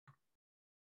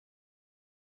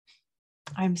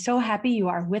I'm so happy you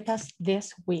are with us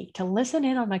this week to listen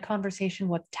in on my conversation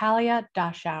with Talia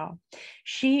Dachau.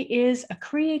 She is a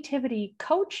creativity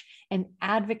coach and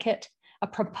advocate, a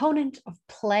proponent of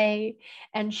play,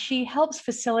 and she helps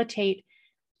facilitate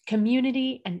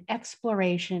community and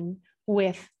exploration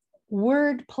with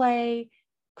wordplay,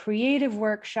 creative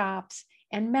workshops,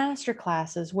 and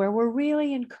masterclasses where we're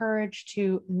really encouraged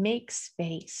to make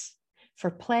space for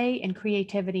play and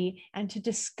creativity and to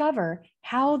discover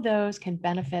how those can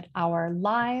benefit our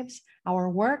lives, our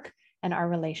work, and our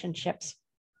relationships.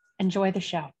 Enjoy the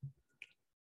show.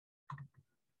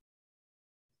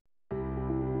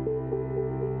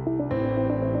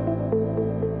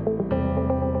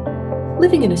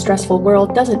 Living in a stressful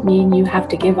world doesn't mean you have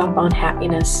to give up on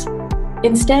happiness.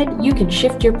 Instead, you can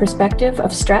shift your perspective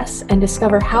of stress and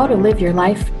discover how to live your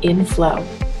life in flow.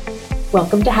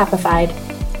 Welcome to Happified.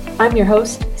 I'm your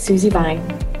host, Susie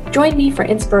Vine. Join me for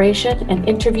inspiration and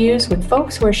interviews with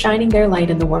folks who are shining their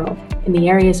light in the world in the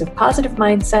areas of positive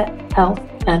mindset, health,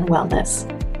 and wellness.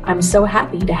 I'm so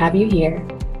happy to have you here.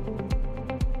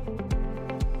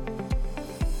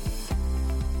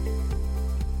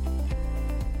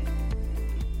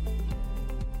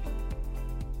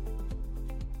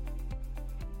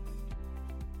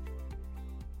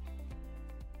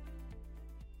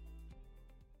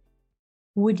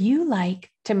 Would you like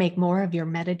to make more of your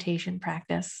meditation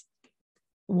practice?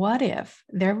 What if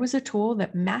there was a tool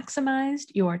that maximized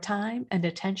your time and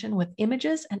attention with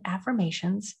images and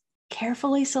affirmations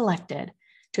carefully selected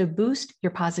to boost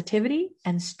your positivity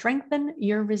and strengthen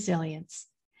your resilience,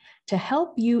 to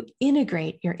help you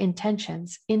integrate your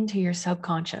intentions into your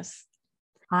subconscious?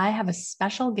 I have a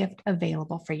special gift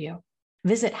available for you.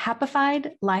 Visit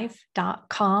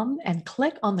happifiedlife.com and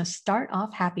click on the Start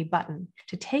Off Happy button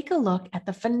to take a look at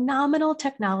the phenomenal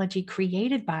technology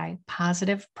created by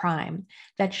Positive Prime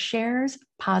that shares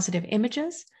positive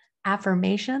images,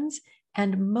 affirmations,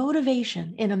 and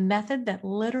motivation in a method that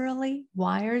literally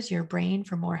wires your brain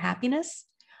for more happiness,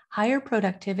 higher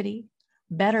productivity,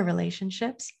 better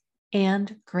relationships,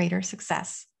 and greater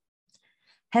success.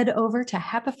 Head over to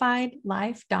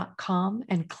happifiedlife.com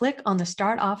and click on the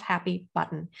Start Off Happy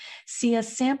button. See a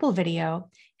sample video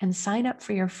and sign up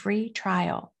for your free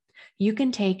trial. You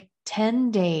can take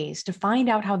 10 days to find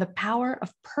out how the power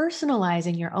of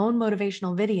personalizing your own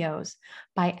motivational videos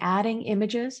by adding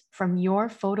images from your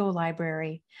photo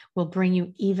library will bring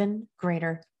you even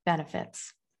greater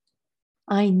benefits.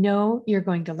 I know you're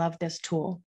going to love this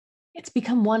tool. It's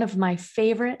become one of my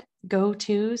favorite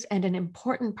go-tos and an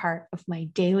important part of my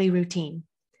daily routine.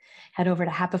 Head over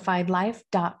to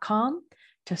happifiedlife.com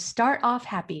to start off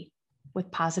happy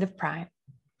with Positive Prime.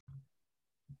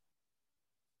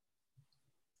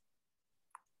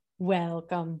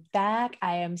 Welcome back.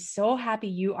 I am so happy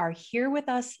you are here with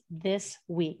us this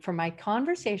week for my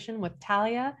conversation with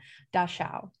Talia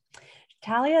Dachau.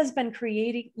 Talia has been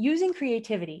using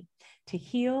creativity to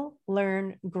heal,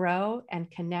 learn, grow,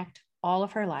 and connect all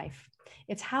of her life.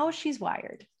 It's how she's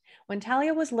wired. When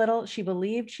Talia was little, she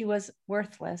believed she was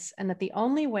worthless and that the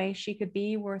only way she could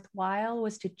be worthwhile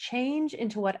was to change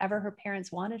into whatever her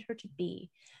parents wanted her to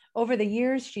be. Over the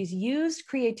years, she's used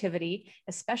creativity,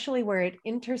 especially where it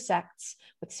intersects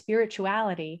with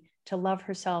spirituality, to love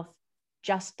herself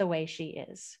just the way she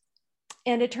is.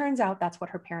 And it turns out that's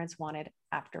what her parents wanted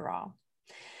after all.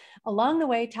 Along the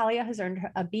way, Talia has earned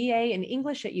a BA in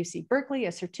English at UC Berkeley,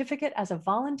 a certificate as a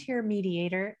volunteer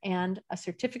mediator, and a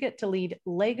certificate to lead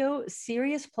Lego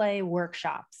Serious Play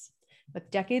workshops. With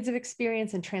decades of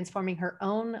experience in transforming her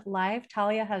own life,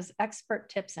 Talia has expert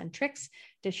tips and tricks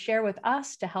to share with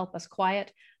us to help us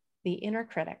quiet the inner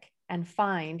critic and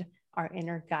find our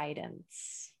inner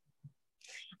guidance.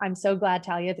 I'm so glad,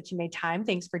 Talia, that you made time.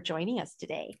 Thanks for joining us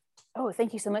today. Oh,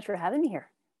 thank you so much for having me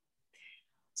here.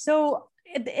 So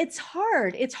it's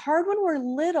hard. It's hard when we're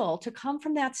little to come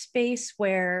from that space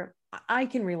where I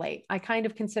can relate. I kind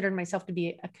of considered myself to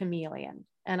be a chameleon,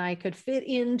 and I could fit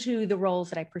into the roles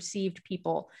that I perceived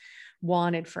people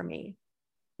wanted for me.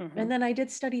 Mm-hmm. And then I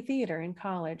did study theater in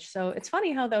college. So it's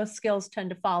funny how those skills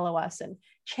tend to follow us and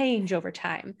change over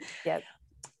time. Yep.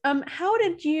 How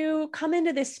did you come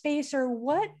into this space, or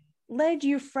what led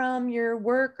you from your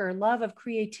work or love of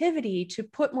creativity to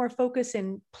put more focus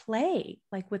in play,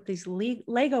 like with these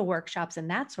Lego workshops and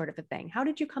that sort of a thing? How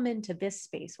did you come into this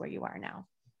space where you are now?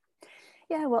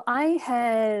 Yeah, well, I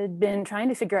had been trying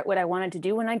to figure out what I wanted to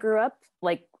do when I grew up,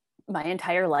 like my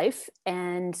entire life.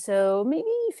 And so maybe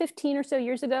 15 or so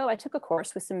years ago, I took a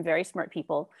course with some very smart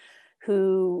people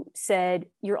who said,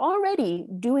 you're already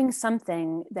doing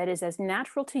something that is as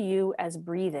natural to you as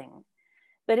breathing.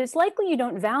 but it's likely you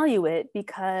don't value it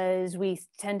because we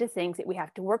tend to think that we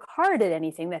have to work hard at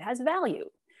anything that has value.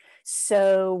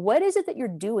 So what is it that you're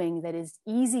doing that is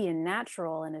easy and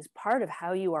natural and is part of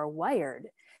how you are wired?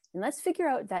 And let's figure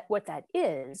out what that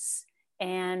is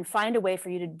and find a way for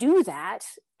you to do that.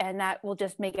 And that will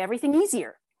just make everything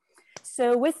easier.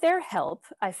 So with their help,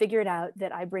 I figured out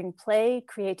that I bring play,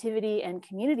 creativity, and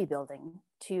community building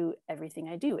to everything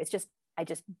I do. I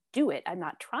just do it. I'm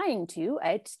not trying to,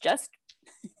 it's just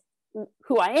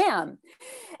who I am.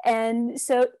 And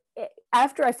so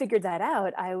after I figured that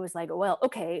out, I was like, well,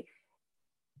 okay,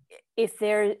 if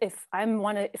I'm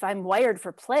wired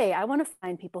for play, I want to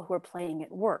find people who are playing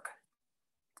at work,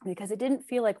 because it didn't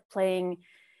feel like playing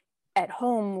at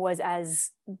home was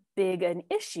as big an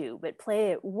issue, but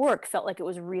play at work felt like it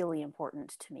was really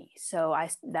important to me. So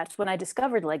that's when I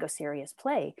discovered Lego Serious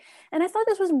Play. And I thought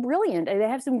this was brilliant. They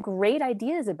have some great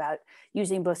ideas about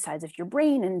using both sides of your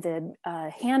brain and the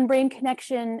hand-brain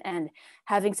connection and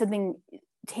having something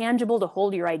tangible to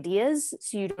hold your ideas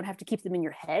so you don't have to keep them in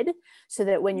your head, so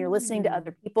that when you're listening to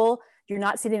other people, you're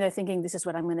not sitting there thinking, this is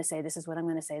what I'm going to say, this is what I'm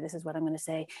going to say, this is what I'm going to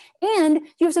say. And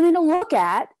you have something to look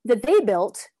at that they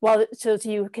built, so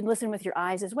you can listen with your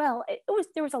eyes as well.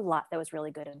 There was a lot that was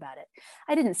really good about it.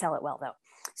 I didn't sell it well, though.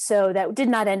 So that did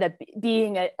not end up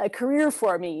being a career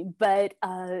for me, but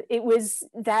it was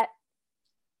that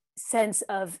sense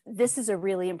of, this is a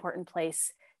really important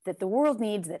place that the world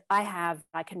needs, that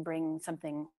I can bring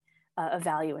something of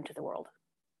value into the world.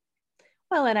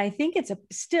 Well, and I think it's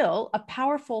still a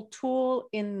powerful tool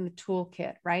in the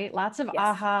toolkit, right? Lots of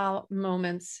aha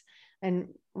moments and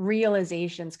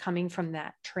realizations coming from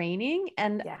that training.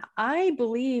 And I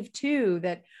believe too,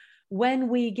 that when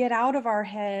we get out of our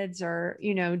heads or,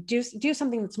 do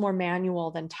something that's more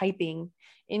manual than typing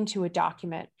into a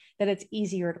document, that it's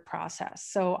easier to process.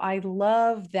 So I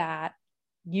love that,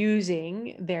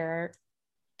 using their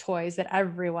toys that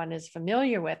everyone is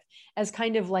familiar with as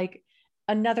kind of like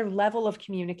another level of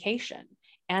communication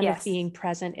and of being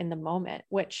present in the moment,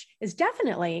 which is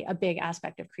definitely a big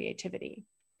aspect of creativity.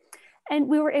 And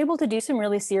we were able to do some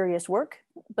really serious work,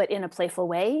 but in a playful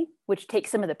way, which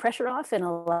takes some of the pressure off and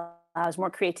allows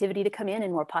more creativity to come in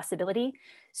and more possibility.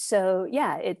 So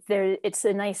it's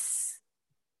nice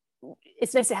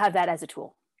to have that as a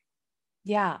tool.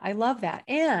 Yeah, I love that.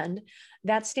 And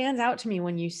that stands out to me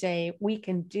when you say we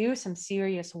can do some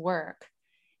serious work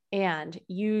and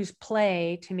use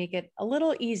play to make it a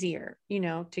little easier,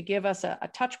 to give us a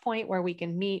touch point where we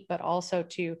can meet, but also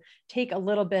to take a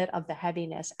little bit of the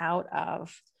heaviness out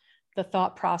of the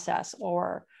thought process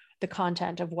or the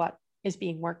content of what is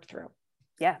being worked through.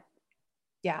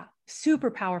 Yeah,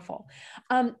 super powerful.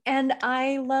 And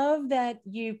I love that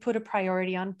you put a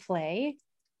priority on play.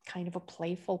 Kind of a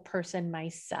playful person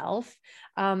myself.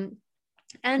 And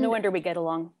no wonder we get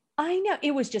along. I know,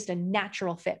 it was just a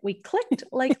natural fit. We clicked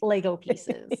like Lego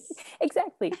pieces.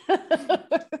 Exactly.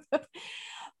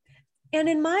 And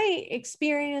in my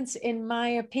experience, in my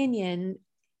opinion,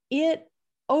 it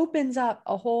opens up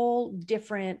a whole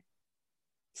different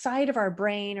side of our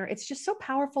brain, or it's just so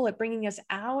powerful at bringing us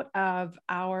out of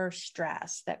our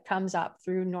stress that comes up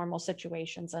through normal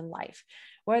situations in life.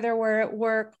 Whether we're at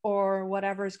work or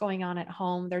whatever's going on at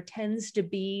home, there tends to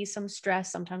be some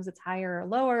stress. Sometimes it's higher or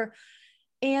lower.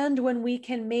 And when we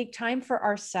can make time for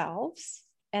ourselves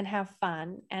and have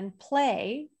fun and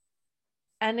play,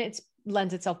 and it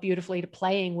lends itself beautifully to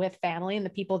playing with family and the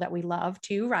people that we love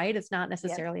too, right? It's not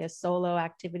necessarily a solo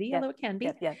activity, although it can be.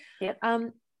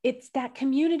 It's that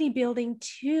community building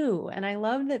too. And I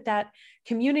love that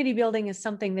community building is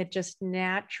something that just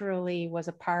naturally was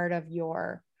a part of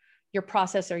your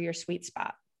process or your sweet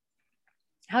spot.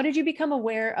 How did you become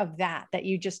aware of that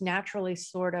you just naturally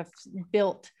sort of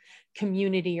built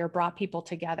community or brought people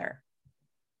together?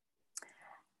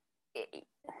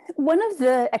 One of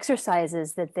the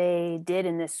exercises that they did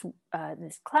in this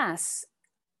class,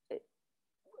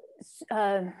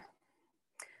 it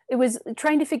was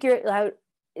trying to figure out,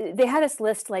 they had us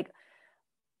list like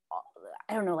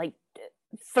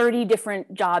 30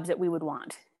 different jobs that we would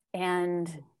want.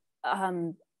 And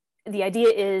the idea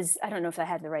is, I don't know if I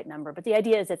had the right number, but the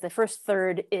idea is that the first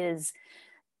third is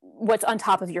what's on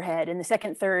top of your head. And the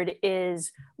second third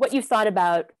is what you've thought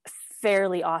about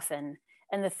fairly often.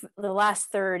 And the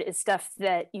last third is stuff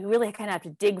that you really kind of have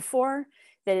to dig for,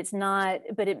 that it's not,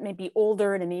 but it may be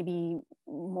older and it may be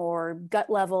more gut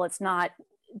level. It's not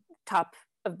top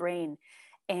of brain.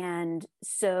 And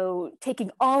so taking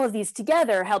all of these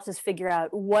together helps us figure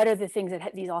out what are the things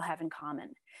that these all have in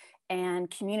common.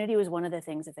 And community was one of the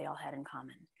things that they all had in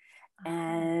common.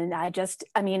 And I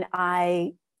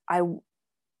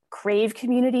crave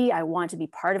community. I want to be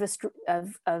part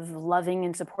of of loving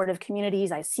and supportive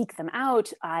communities. I seek them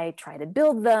out. I try to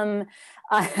build them.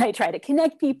 I try to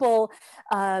connect people.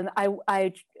 I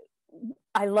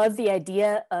love the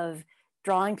idea of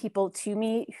drawing people to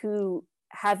me who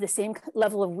have the same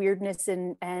level of weirdness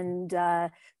and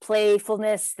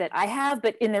playfulness that I have,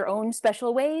 but in their own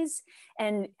special ways,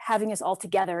 and having us all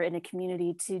together in a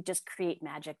community to just create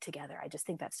magic together. I just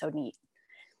think that's so neat.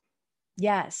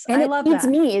 Yes, And I it love needs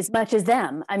that. me as much as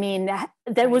them. I mean,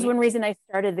 that was one reason I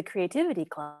started the Creativity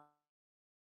Club.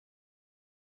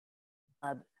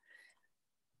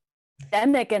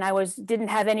 Pandemic, and didn't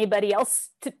have anybody else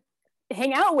to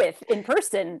hang out with in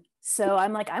person. So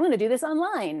I'm like, I'm going to do this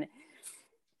online.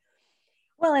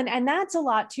 Well, and that's a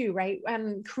lot too, right?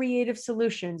 Creative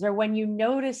solutions, or when you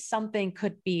notice something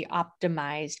could be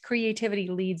optimized, creativity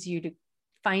leads you to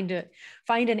find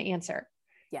an answer.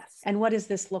 Yes. And what does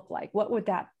this look like? What would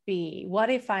that be? What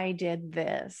if I did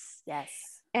this? Yes.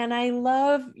 And I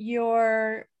love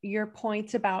your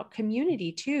points about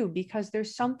community too, because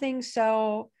there's something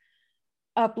so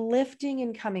uplifting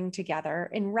and coming together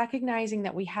and recognizing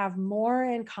that we have more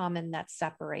in common that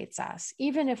separates us,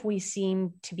 even if we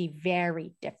seem to be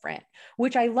very different,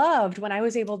 which I loved when I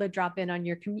was able to drop in on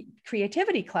your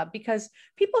Creativity Club, because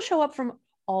people show up from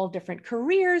all different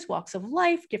careers, walks of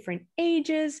life, different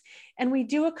ages. And we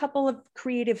do a couple of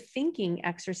creative thinking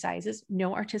exercises,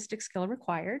 no artistic skill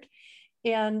required.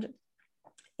 And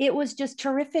it was just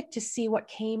terrific to see what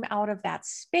came out of that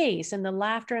space, and the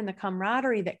laughter and the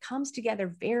camaraderie that comes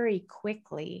together very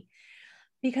quickly,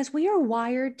 because we are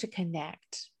wired to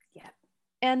connect. Yeah.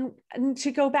 And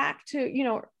to go back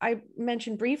to, I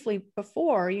mentioned briefly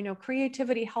before,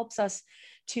 creativity helps us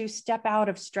to step out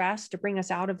of stress, to bring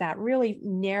us out of that really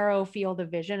narrow field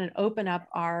of vision and open up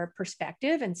our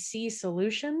perspective and see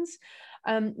solutions.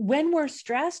 When we're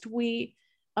stressed, we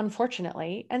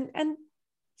unfortunately, and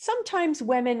sometimes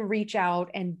women reach out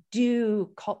and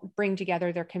do bring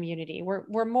together their community.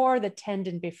 We're more the tend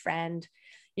and befriend,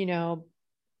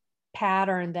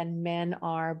 pattern than men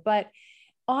are. But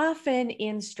often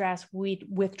in stress, we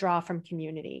withdraw from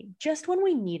community just when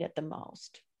we need it the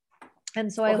most.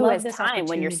 And so I love this time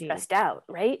when you're stressed out,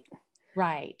 right?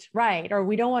 Right. Or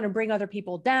we don't want to bring other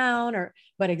people down,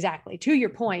 but exactly to your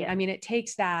point. Yeah. I mean, it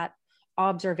takes that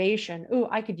observation. Oh,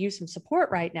 I could use some support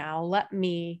right now.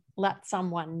 Let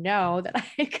someone know that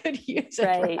I could use it.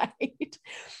 Right.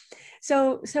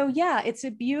 So yeah, it's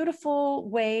a beautiful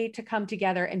way to come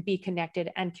together and be connected,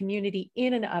 and community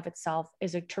in and of itself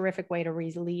is a terrific way to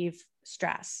relieve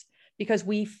stress, because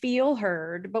we feel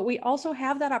heard, but we also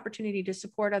have that opportunity to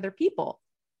support other people.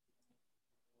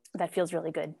 That feels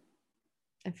really good.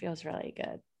 It feels really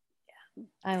good.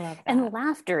 I love that. And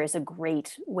laughter is a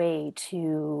great way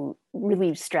to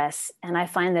relieve stress. And I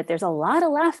find that there's a lot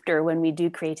of laughter when we do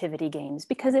creativity games,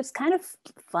 because it's kind of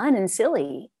fun and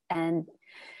silly. And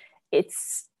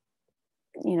it's,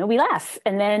 we laugh,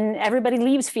 and then everybody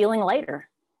leaves feeling lighter.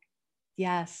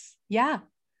 Yes. Yeah.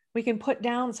 We can put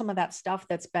down some of that stuff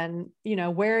that's been,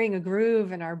 wearing a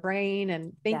groove in our brain,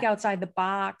 and think outside the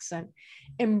box and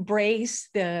embrace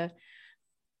the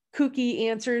kooky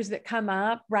answers that come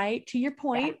up, right? To your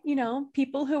point,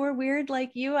 people who are weird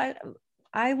like you,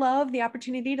 I love the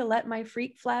opportunity to let my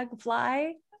freak flag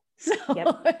fly.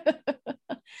 So,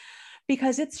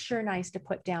 because it's sure nice to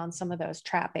put down some of those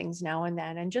trappings now and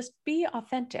then and just be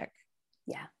authentic.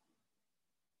 Yeah.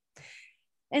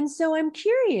 And so I'm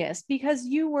curious, because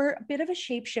you were a bit of a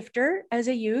shapeshifter as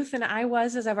a youth, and I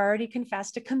was, as I've already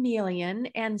confessed, a chameleon.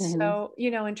 And so,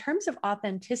 in terms of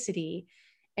authenticity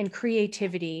and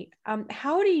creativity,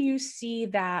 how do you see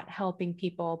that helping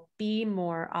people be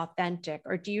more authentic?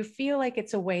 Or do you feel like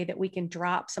it's a way that we can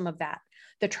drop some of that,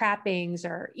 the trappings,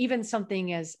 or even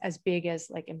something as big as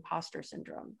like imposter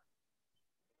syndrome?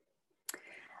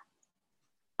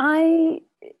 I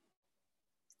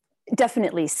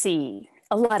definitely see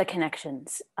a lot of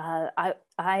connections. I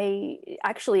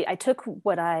took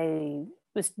what I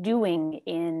was doing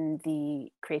in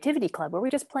the Creativity Club, where we're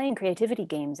just playing creativity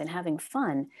games and having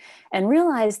fun, and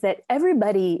realized that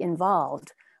everybody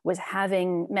involved was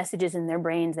having messages in their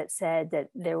brains that said that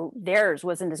theirs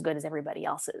wasn't as good as everybody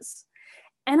else's.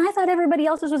 And I thought everybody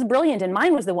else's was brilliant, and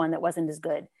mine was the one that wasn't as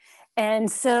good.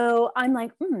 And so I'm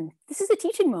like, this is a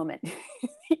teaching moment.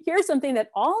 Here's something that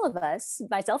all of us,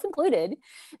 myself included,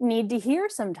 need to hear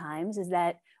sometimes, is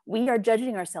that we are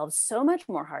judging ourselves so much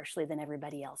more harshly than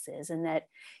everybody else is. And that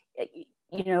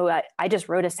I just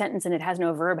wrote a sentence and it has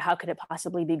no verb. How could it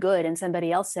possibly be good? And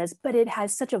somebody else says, but it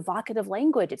has such evocative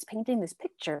language. It's painting this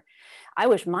picture. I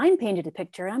wish mine painted a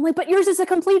picture. And I'm like, but yours is a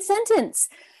complete sentence.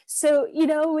 So,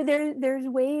 there's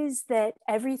ways that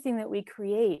everything that we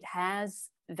create has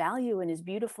value and is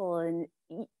beautiful,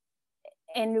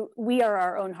 and we are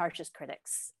our own harshest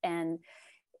critics. And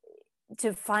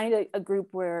to find a group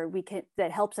where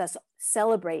that helps us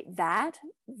celebrate that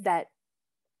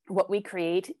what we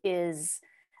create is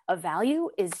of value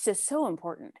is just so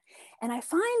important. And I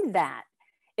find that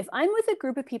if I'm with a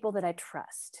group of people that I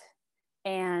trust,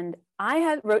 and I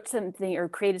have wrote something or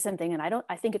created something and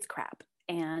I think it's crap,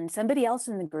 and somebody else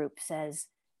in the group says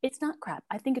it's not crap,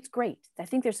 I think it's great, I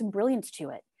think there's some brilliance to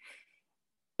it,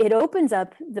 it opens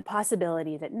up the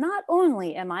possibility that not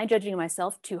only am I judging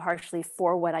myself too harshly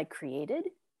for what I created,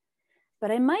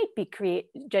 but I might be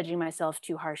judging myself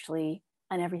too harshly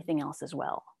on everything else as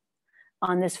well,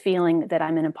 on this feeling that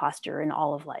I'm an imposter in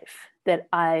all of life, that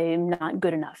I'm not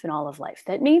good enough in all of life,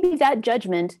 that maybe that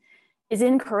judgment is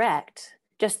incorrect,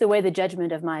 just the way the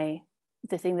judgment of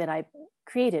the thing that I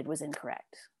created was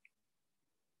incorrect.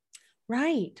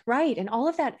 Right. And all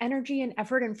of that energy and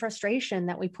effort and frustration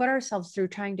that we put ourselves through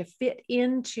trying to fit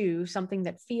into something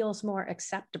that feels more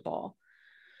acceptable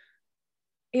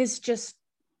is just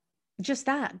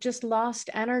lost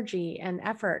energy and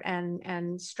effort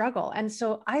and struggle. And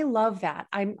so I love that.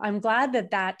 I'm glad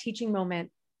that teaching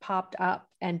moment popped up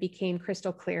and became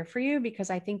crystal clear for you, because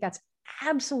I think that's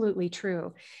absolutely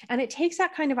true. And it takes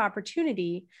that kind of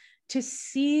opportunity to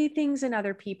see things in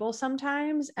other people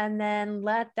sometimes, and then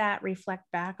let that reflect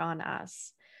back on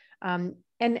us. And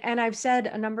I've said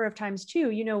a number of times too,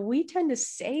 we tend to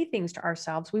say things to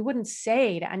ourselves we wouldn't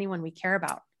say to anyone we care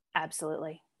about.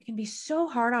 Absolutely. We can be so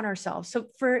hard on ourselves. So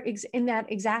in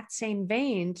that exact same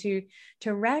vein, to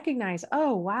recognize,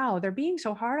 oh, wow, they're being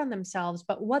so hard on themselves,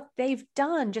 but what they've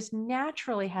done just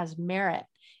naturally has merit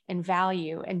and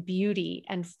value and beauty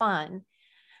and fun.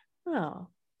 Oh,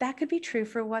 that could be true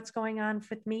for what's going on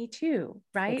with me too,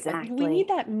 right? Exactly. We need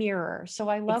that mirror. So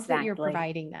I love that you're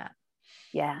providing that.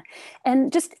 Yeah.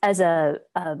 And just as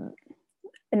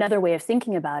another way of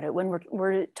thinking about it, when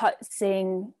we're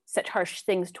saying such harsh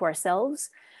things to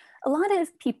ourselves, a lot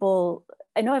of people,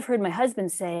 I know I've heard my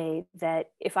husband say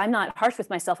that if I'm not harsh with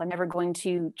myself, I'm never going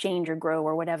to change or grow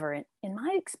or whatever. And in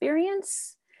my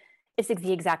experience, it's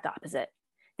the exact opposite.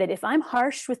 That if I'm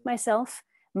harsh with myself,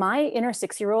 my inner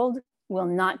 6-year-old will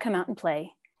not come out and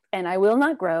play, and I will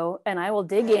not grow, and I will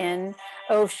dig in.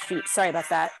 Oh, shoot. Sorry about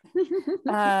that.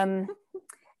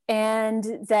 And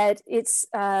that it's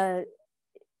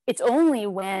only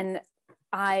when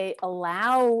I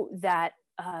allow that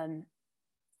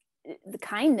the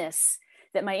kindness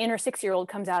that my inner 6-year-old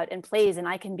comes out and plays, and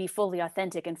I can be fully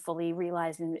authentic and fully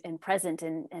realized and present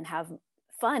and have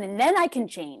fun. And then I can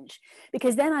change,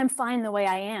 because then I'm fine the way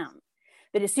I am.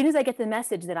 But as soon as I get the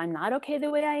message that I'm not okay the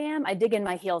way I am, I dig in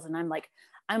my heels and I'm like,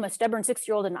 I'm a stubborn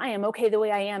 6-year-old and I am okay the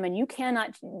way I am, and you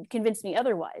cannot convince me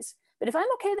otherwise. But if I'm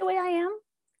okay the way I am,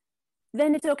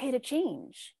 then it's okay to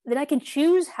change. Then I can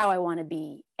choose how I want to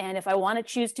be. And if I want to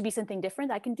choose to be something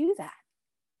different, I can do that.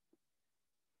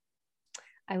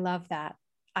 I love that.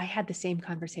 I had the same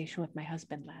conversation with my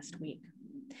husband last week.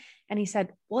 And he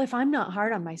said, well, if I'm not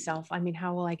hard on myself,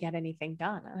 how will I get anything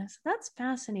done? And I said, that's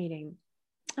fascinating.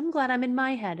 I'm glad I'm in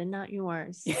my head and not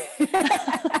yours. Yeah.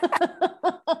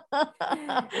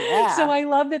 So I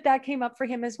love that came up for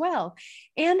him as well.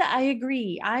 And I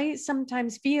agree. I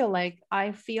sometimes feel like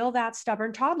I feel that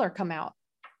stubborn toddler come out.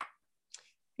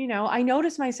 I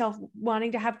notice myself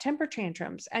wanting to have temper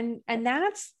tantrums, and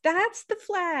that's the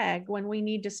flag when we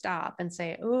need to stop and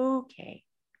say, okay,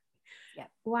 yeah,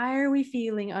 why are we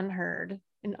feeling unheard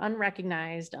and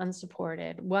unrecognized,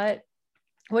 unsupported? What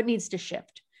needs to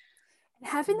shift?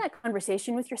 Having that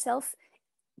conversation with yourself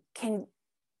can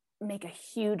make a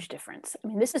huge difference.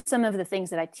 This is some of the things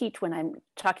that I teach when I'm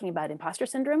talking about imposter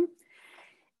syndrome.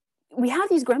 We have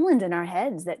these gremlins in our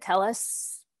heads that tell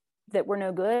us that we're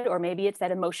no good, or maybe it's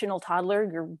that emotional toddler.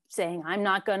 You're saying, I'm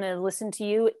not going to listen to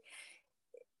you.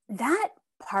 That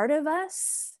part of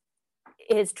us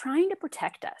is trying to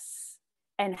protect us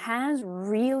and has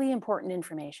really important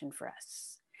information for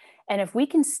us. And if we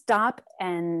can stop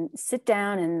and sit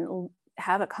down and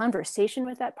have a conversation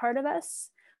with that part of us,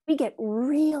 we get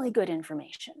really good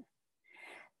information.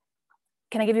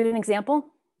 Can I give you an example?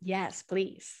 Yes,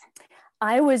 please.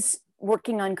 I was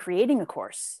working on creating a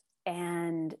course,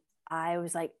 and I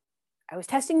was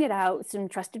testing it out with some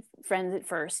trusted friends at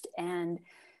first, and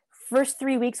first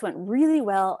 3 weeks went really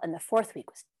well, and the 4th week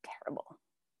was terrible.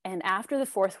 And after the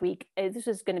 4th week, this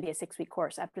was going to be a 6-week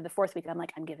course. After the 4th week, I'm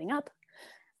like, I'm giving up.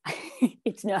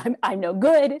 It's no, I'm no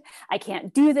good. I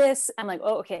can't do this. I'm like,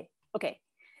 oh, okay.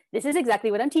 This is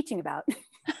exactly what I'm teaching about.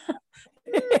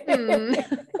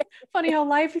 Funny how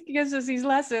life gives us these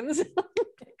lessons.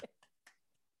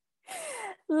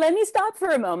 Let me stop for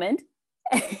a moment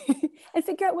and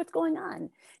figure out what's going on,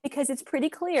 because it's pretty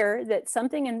clear that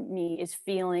something in me is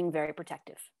feeling very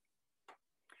protective.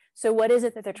 So what is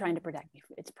it that they're trying to protect me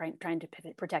from? It's trying to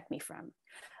protect me from.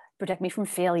 Protect me from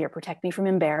failure, protect me from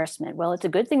embarrassment. Well, it's a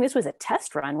good thing this was a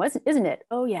test run, isn't it?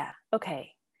 Oh yeah,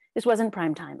 okay. This wasn't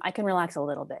prime time. I can relax a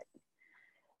little bit.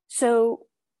 So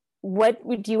what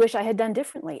would you wish I had done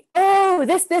differently? Oh,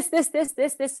 this.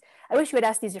 I wish you had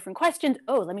asked these different questions.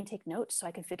 Oh, let me take notes so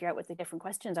I can figure out what the different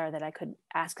questions are that I could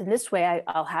ask. And this way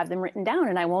I'll have them written down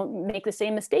and I won't make the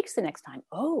same mistakes the next time.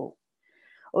 Oh,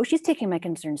 she's taking my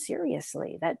concerns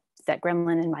seriously. That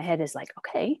gremlin in my head is like,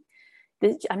 okay,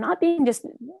 I'm not being just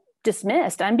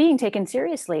dismissed. I'm being taken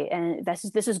seriously. And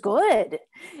this is good.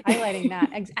 Highlighting that.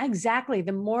 Exactly.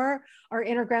 The more our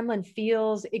inner gremlin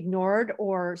feels ignored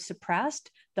or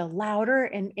suppressed, the louder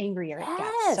and angrier it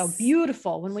gets. So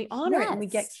beautiful when we honor it and we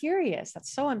get curious.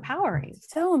 That's so empowering.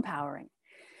 So empowering.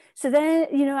 So then,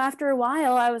 after a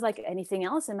while, I was like, anything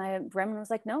else? And my gremlin was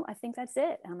like, no, I think that's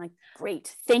it. And I'm like,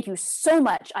 great. Thank you so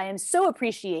much. I am so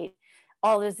appreciate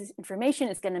all this information.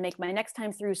 It's going to make my next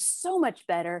time through so much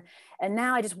better. And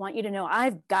now I just want you to know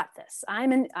I've got this. I'm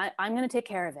going to take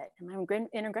care of it. And my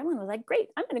inner gremlin was like, great,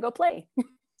 I'm going to go play.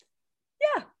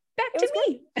 Yeah, back to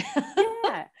me.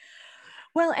 Yeah.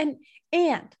 Well, and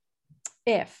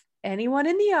if anyone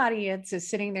in the audience is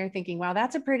sitting there thinking, wow,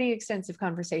 that's a pretty extensive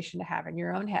conversation to have in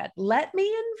your own head, let me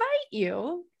invite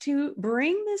you to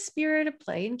bring the spirit of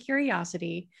play and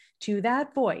curiosity to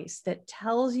that voice that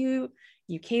tells you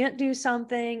you can't do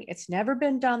something. It's never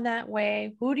been done that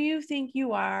way. Who do you think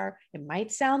you are? It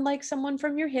might sound like someone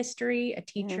from your history, a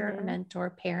teacher, a mentor,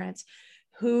 parents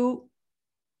who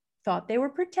thought they were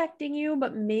protecting you,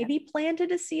 but maybe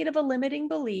planted a seed of a limiting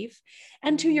belief.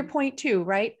 And to your point too,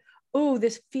 right? Oh,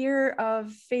 this fear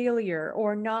of failure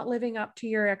or not living up to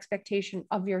your expectation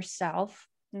of yourself.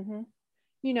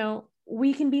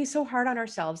 We can be so hard on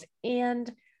ourselves.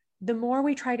 And the more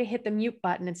we try to hit the mute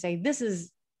button and say, this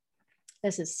is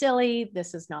silly,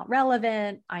 this is not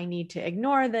relevant, I need to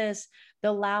ignore this,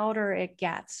 the louder it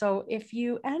gets. So if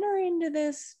you enter into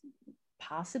this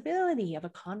possibility of a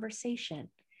conversation,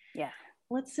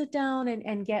 let's sit down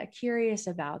and get curious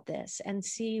about this and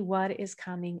see what is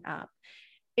coming up.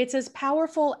 It's as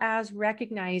powerful as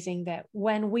recognizing that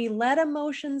when we let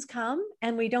emotions come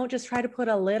and we don't just try to put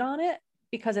a lid on it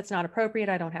because it's not appropriate,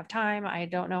 I don't have time, I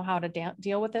don't know how to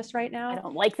deal with this right now, I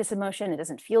don't like this emotion, it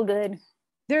doesn't feel good,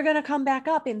 they're going to come back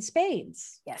up in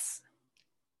spades. Yes.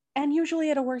 And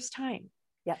usually at a worse time.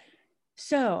 Yeah.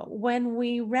 So when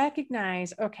we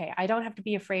recognize, okay, I don't have to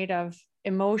be afraid of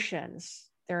emotions.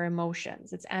 They're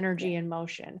emotions. It's energy in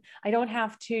motion. I don't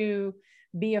have to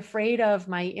be afraid of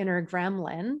my inner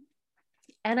gremlin.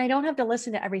 And I don't have to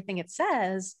listen to everything it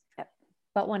says.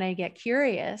 But when I get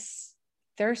curious,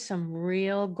 there's some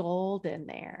real gold in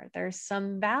there. There's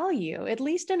some value, at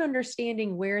least in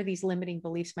understanding where these limiting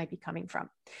beliefs might be coming from.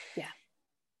 Yeah.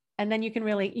 And then you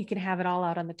can have it all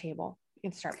out on the table. You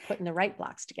can start putting the right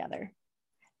blocks together.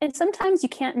 And sometimes you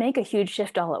can't make a huge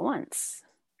shift all at once.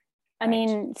 I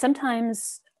mean,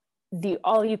 sometimes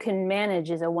all you can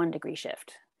manage is a 1 degree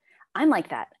shift. I'm like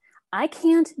that. I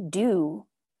can't do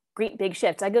great big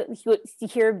shifts. You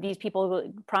hear these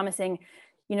people promising,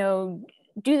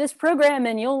 do this program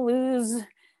and you'll lose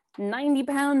 90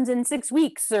 pounds in 6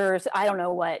 weeks, or I don't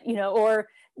know what, or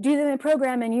do the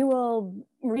program and you will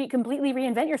completely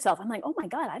reinvent yourself. I'm like, oh my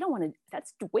God, I don't want to,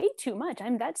 that's way too much.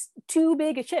 That's too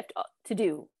big a shift to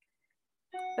do.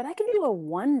 But I can do a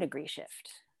 1 degree shift.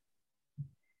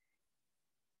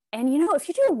 And if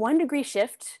you do a 1 degree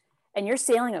shift and you're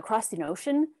sailing across the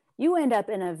ocean, you end up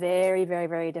in a very, very,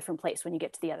 very different place when you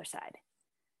get to the other side.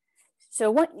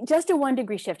 So just a 1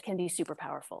 degree shift can be super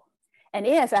powerful. And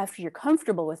if after you're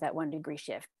comfortable with that 1 degree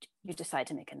shift, you decide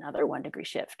to make another 1 degree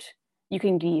shift, you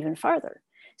can be even farther.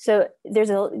 So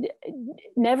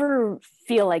never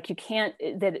feel like you can't,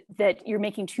 that you're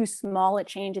making too small a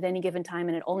change at any given time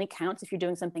and it only counts if you're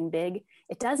doing something big.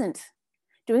 It doesn't.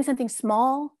 Doing something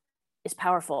small is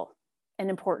powerful and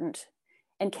important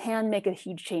and can make a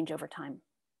huge change over time.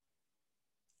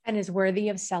 And is worthy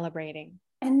of celebrating.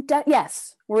 And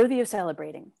yes, worthy of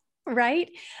celebrating.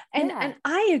 Right. And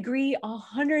I agree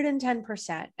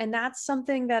 110%. And that's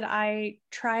something that I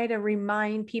try to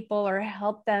remind people or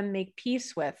help them make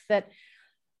peace with, that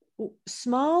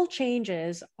small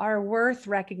changes are worth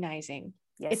recognizing.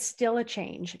 Yes. It's still a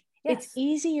change. it's Yes.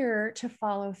 easier to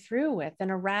follow through with than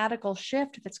a radical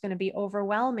shift that's going to be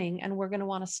overwhelming. And we're going to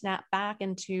want to snap back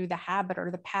into the habit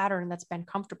or the pattern that's been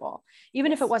comfortable.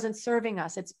 Even if it Yes. wasn't serving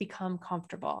us, it's become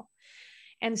comfortable.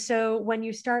 And so when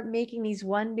you start making these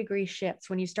 1-degree shifts,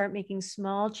 when you start making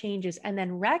small changes and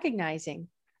then recognizing,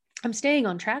 I'm staying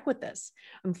on track with this,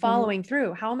 I'm following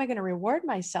through, how am I going to reward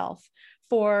myself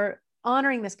for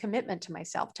honoring this commitment to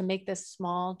myself to make this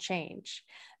small change?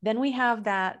 Then we have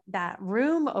that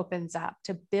room opens up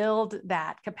to build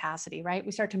that capacity, right?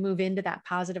 We start to move into that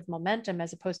positive momentum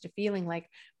as opposed to feeling like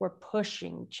we're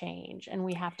pushing change and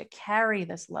we have to carry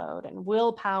this load and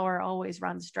willpower always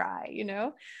runs dry, you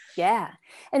know? Yeah.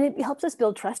 And it helps us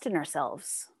build trust in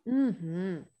ourselves.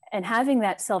 Mm-hmm. And having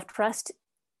that self-trust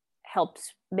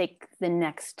helps make the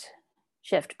next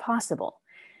shift possible.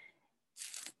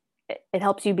 It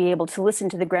helps you be able to listen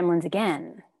to the gremlins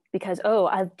again because, oh,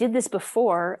 I did this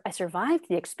before. I survived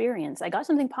the experience. I got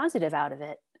something positive out of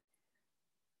it.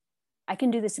 I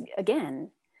can do this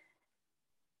again.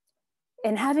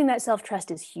 And having that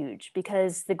self-trust is huge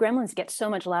because the gremlins get so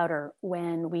much louder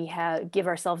when we give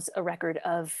ourselves a record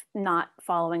of not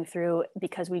following through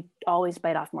because we always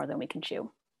bite off more than we can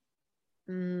chew.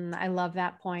 I love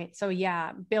that point. So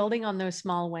yeah, building on those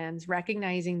small wins,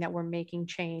 recognizing that we're making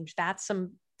change. That's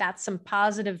some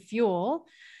positive fuel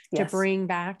to Yes. bring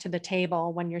back to the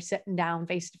table when you're sitting down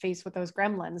face to face with those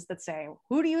gremlins that say,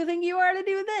 who do you think you are to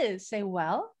do this? Say,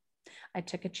 well, I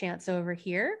took a chance over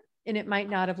here and it might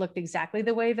not have looked exactly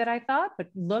the way that I thought, but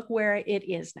look where it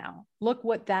is now. Look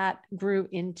what that grew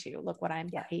into. Look what I'm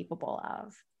capable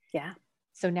of. Yeah.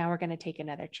 So now we're going to take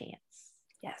another chance.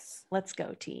 Yes. Let's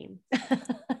go, team.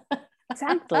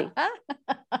 Exactly.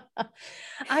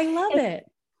 I love it.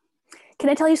 Can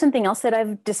I tell you something else that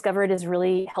I've discovered is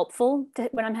really helpful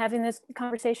when I'm having these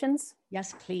conversations?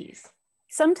 Yes, please.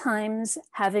 Sometimes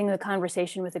having a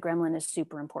conversation with a gremlin is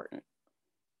super important.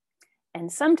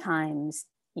 And sometimes,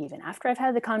 even after I've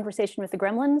had the conversation with the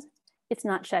gremlins, it's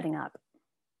not shutting up.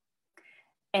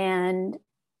 And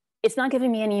it's not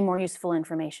giving me any more useful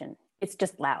information. It's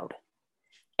just loud.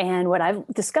 And what I've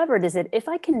discovered is that if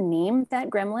I can name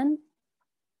that gremlin,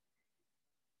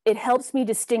 it helps me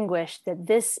distinguish that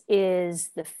this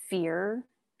is the fear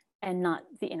and not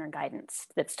the inner guidance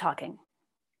that's talking.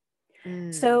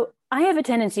 So I have a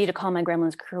tendency to call my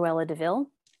gremlins Cruella de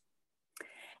Vil.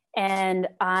 And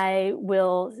I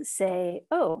will say,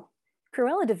 oh,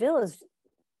 Cruella de Vil is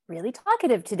really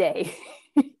talkative today.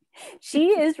 She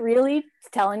is really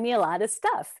telling me a lot of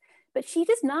stuff, but she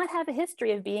does not have a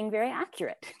history of being very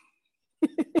accurate. I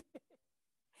don't think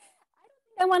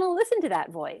I want to listen to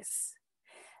that voice.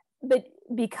 But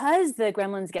because the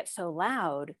gremlins get so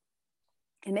loud,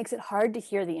 it makes it hard to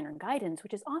hear the inner guidance,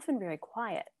 which is often very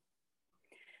quiet.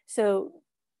 So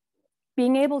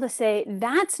being able to say,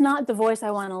 that's not the voice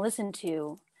I want to listen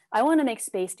to. I want to make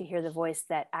space to hear the voice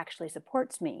that actually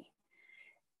supports me.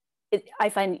 I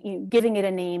find giving it a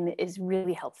name is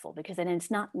really helpful because then it's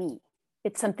not me,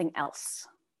 it's something else.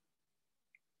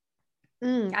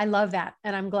 I love that.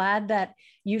 And I'm glad that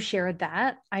you shared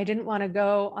that. I didn't want to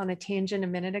go on a tangent a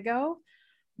minute ago,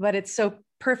 but it's so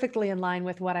perfectly in line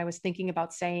with what I was thinking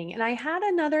about saying. And I had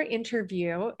another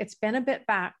interview, it's been a bit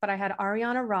back, but I had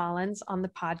Ariana Rollins on the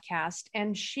podcast,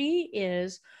 and she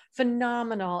is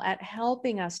phenomenal at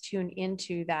helping us tune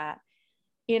into that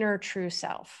inner true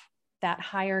self, that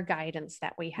higher guidance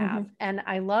that we have. And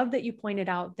I love that you pointed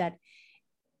out that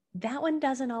that one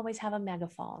doesn't always have a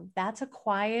megaphone. That's a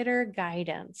quieter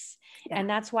guidance. Yeah. And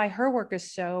that's why her work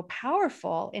is so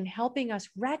powerful in helping us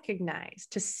recognize,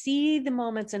 to see the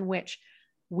moments in which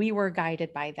we were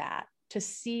guided by that, to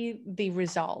see the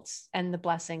results and the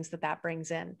blessings that that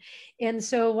brings in. And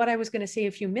so what I was going to say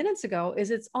a few minutes ago is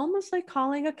it's almost like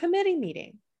calling a committee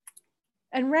meeting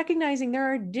and recognizing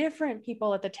there are different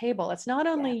people at the table. It's not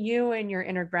only you and your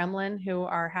inner gremlin who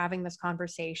are having this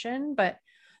conversation, but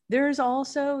there's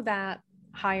also that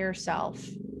higher self,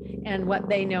 and what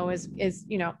they know is,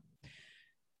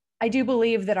 I do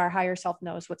believe that our higher self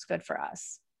knows what's good for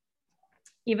us,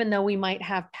 even though we might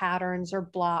have patterns or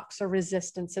blocks or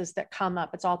resistances that come up.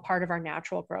 It's all part of our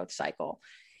natural growth cycle.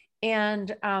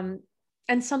 And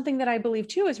something that I believe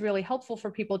too is really helpful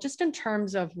for people just in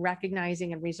terms of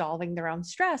recognizing and resolving their own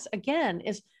stress, again,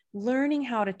 is learning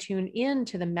how to tune in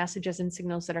to the messages and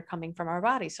signals that are coming from our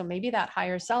body. So maybe that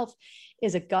higher self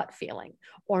is a gut feeling,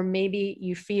 or maybe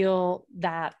you feel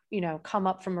that, come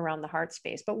up from around the heart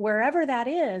space, but wherever that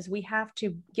is, we have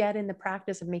to get in the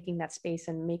practice of making that space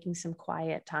and making some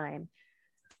quiet time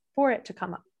for it to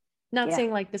come up. Not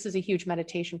saying like this is a huge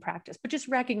meditation practice, but just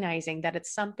recognizing that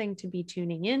it's something to be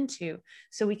tuning into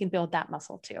so we can build that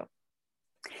muscle too.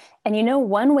 And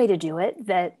one way to do it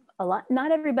that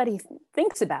not everybody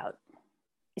thinks about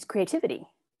is creativity.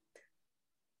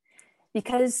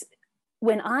 Because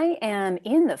when I am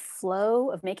in the flow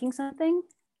of making something,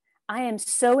 I am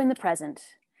so in the present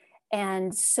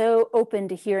and so open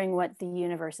to hearing what the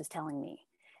universe is telling me.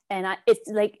 And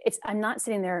I'm not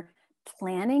sitting there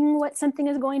planning what something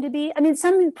is going to be. I mean,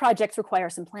 some projects require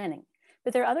some planning,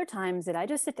 but there are other times that I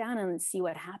just sit down and see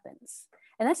what happens.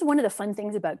 And that's one of the fun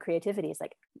things about creativity. Is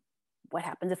like, what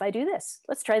happens if I do this?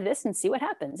 Let's try this and see what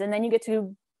happens. And then you get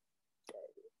to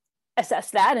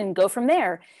assess that and go from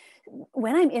there.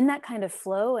 When I'm in that kind of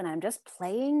flow and I'm just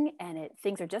playing and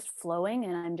things are just flowing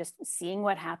and I'm just seeing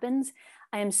what happens,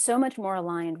 I am so much more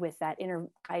aligned with that inner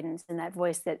guidance and that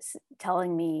voice that's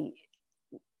telling me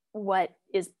what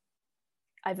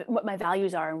my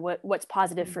values are and what's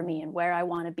positive for me and where I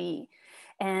want to be.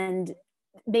 And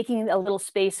making a little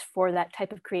space for that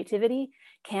type of creativity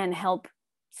can help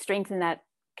strengthen that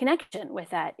connection with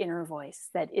that inner voice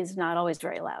that is not always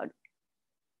very loud.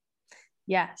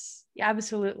 Yes,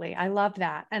 absolutely. I love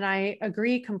that. And I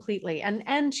agree completely.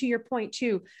 And to your point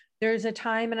too, there's a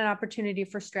time and an opportunity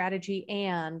for strategy,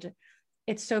 and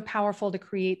it's so powerful to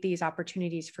create these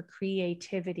opportunities for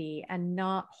creativity and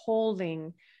not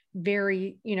holding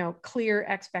very, clear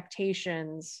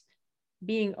expectations,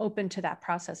 being open to that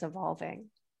process evolving.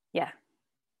 Yeah.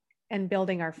 And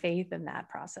building our faith in that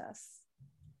process.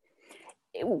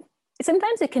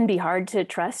 Sometimes it can be hard to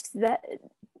trust that,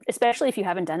 especially if you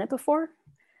haven't done it before.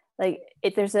 Like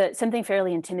there's something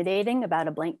fairly intimidating about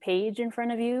a blank page in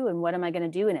front of you and what am I going to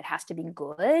do? And it has to be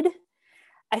good.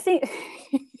 I think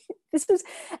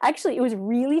it was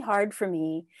really hard for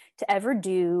me to ever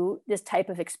do this type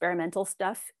of experimental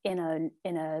stuff in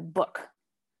a book.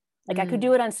 Like I could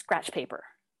do it on scratch paper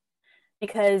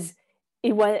because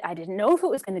I didn't know if it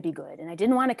was going to be good, and I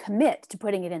didn't want to commit to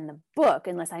putting it in the book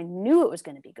unless I knew it was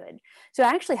going to be good. So I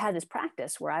actually had this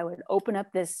practice where I would open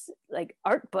up this like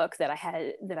art book that I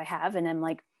have, and I'm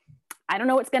like, I don't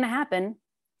know what's going to happen.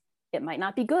 It might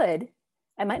not be good.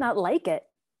 I might not like it,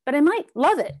 but I might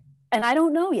love it. And I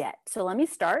don't know yet. So let me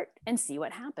start and see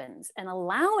what happens, and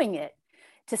allowing it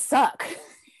to suck.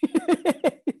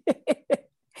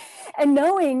 And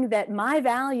knowing that my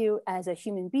value as a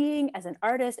human being, as an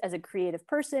artist, as a creative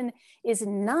person is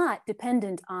not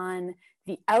dependent on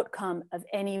the outcome of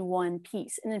any one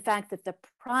piece. And in fact, that the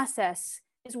process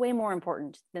is way more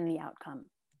important than the outcome.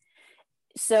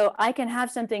 So I can have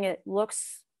something that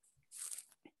looks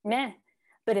meh,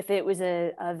 but if it was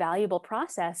a valuable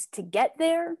process to get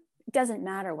there, it doesn't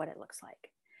matter what it looks like.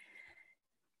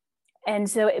 And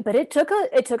so, but it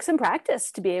took some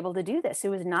practice to be able to do this. It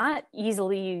was not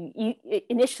initially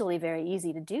very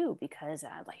easy to do because it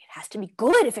has to be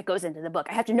good if it goes into the book.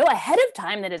 I have to know ahead of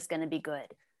time that it's going to be good.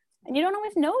 And you don't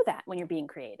always know that when you're being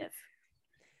creative.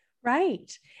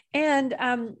 Right. And,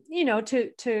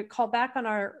 to call back on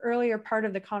our earlier part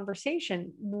of the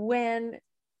conversation,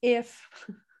 if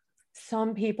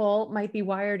some people might be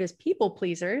wired as people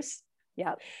pleasers,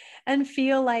 yeah, and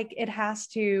feel like it has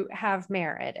to have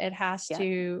merit, it has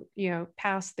to,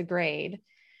 pass the grade,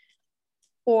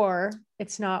 or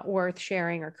it's not worth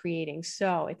sharing or creating.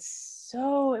 So it's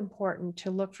so important to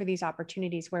look for these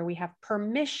opportunities where we have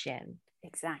permission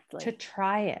to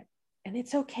try it. And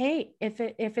it's okay if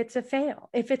it's a fail,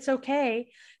 if it's okay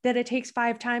that it takes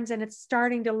 5 times and it's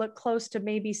starting to look close to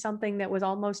maybe something that was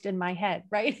almost in my head,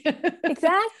 right?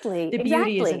 Exactly. The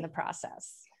beauty is in the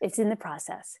process. It's in the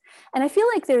process. And I feel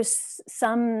like there's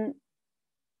some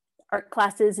art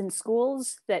classes in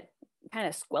schools that kind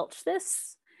of squelch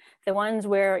this. The ones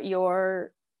where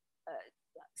your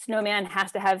snowman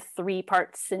has to have 3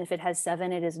 parts, and if it has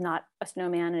 7, it is not a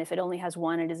snowman, and if it only has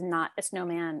 1, it is not a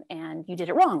snowman, and you did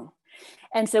it wrong.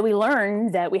 And so we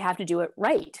learn that we have to do it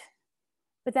right.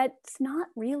 But that's not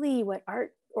really what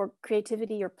art or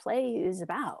creativity or play is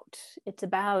about. It's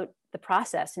about the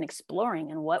process and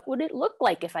exploring, and what would it look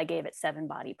like if I gave it 7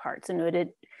 body parts, and would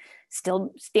it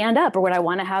still stand up, or would I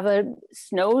want to have a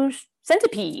snow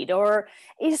centipede, or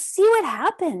see what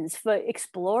happens, but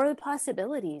explore the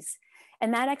possibilities.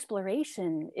 And that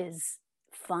exploration is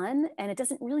fun, and it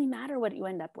doesn't really matter what you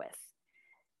end up with.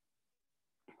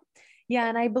 Yeah.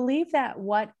 And I believe that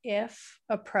what if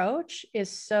approach is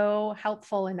so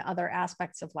helpful in other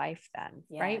aspects of life then,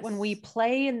 yes. Right? When we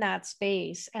play in that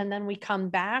space and then we come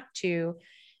back to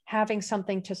having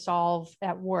something to solve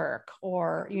at work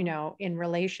or, in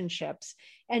relationships,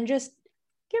 and just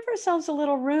give ourselves a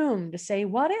little room to say,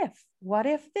 what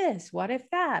if this, what if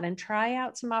that, and try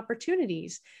out some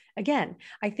opportunities. Again,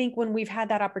 I think when we've had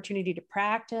that opportunity to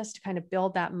practice, to kind of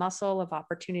build that muscle of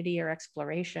opportunity or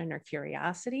exploration or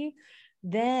curiosity,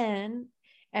 then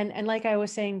And like I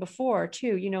was saying before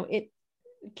too,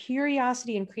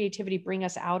 curiosity and creativity bring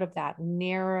us out of that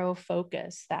narrow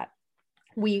focus that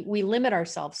we limit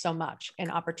ourselves so much in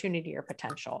opportunity or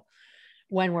potential.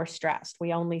 When we're stressed,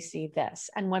 we only see this.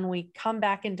 And when we come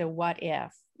back into what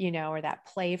if, or that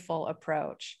playful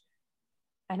approach,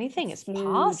 anything is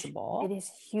possible. It is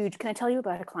huge. Can I tell you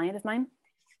about a client of mine?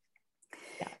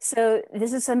 Yeah. So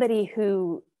this is somebody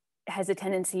who has a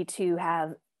tendency to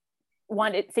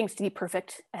want things to be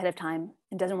perfect ahead of time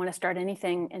and doesn't want to start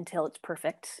anything until it's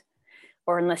perfect,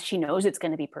 or unless she knows it's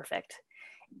going to be perfect.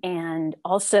 And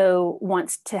also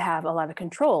wants to have a lot of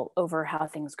control over how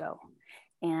things go.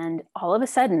 And all of a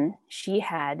sudden, she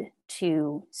had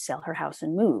to sell her house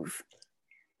and move.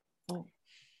 Oh.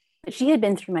 But she had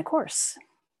been through my course.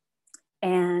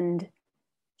 And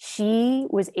she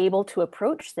was able to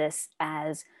approach this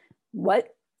as what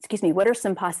are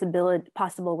some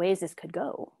possible ways this could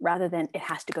go, rather than it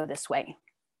has to go this way.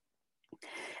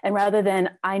 And rather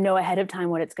than I know ahead of time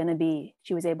what it's going to be,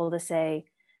 she was able to say,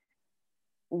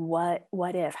 what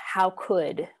if, how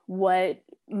could, what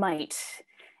might.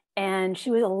 And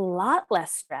she was a lot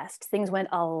less stressed. Things went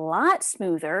a lot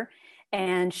smoother.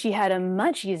 And she had a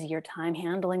much easier time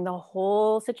handling the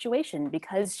whole situation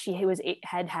because she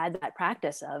had that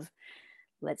practice of,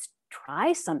 let's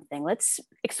try something, let's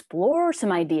explore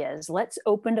some ideas, let's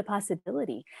open to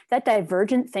possibility. That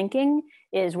divergent thinking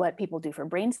is what people do for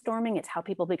brainstorming. It's how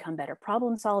people become better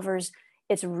problem solvers.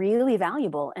 It's really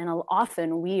valuable. And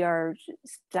often we are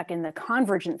stuck in the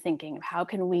convergent thinking of how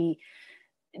can we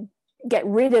get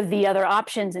rid of the other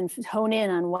options and hone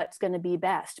in on what's going to be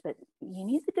best. But you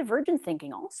need the divergent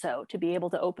thinking also to be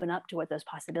able to open up to what those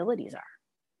possibilities are.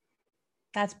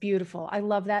 That's beautiful. I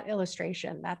love that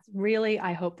illustration. That's really,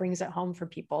 I hope, brings it home for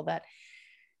people that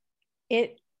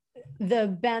the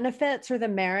benefits or the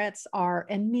merits are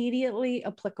immediately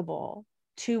applicable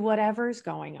to whatever's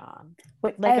going on.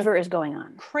 Whatever is going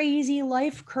on. Crazy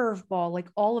life curveball. Like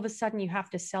all of a sudden you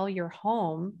have to sell your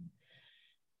home.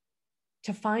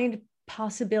 To find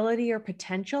possibility or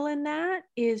potential in that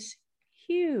is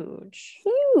huge.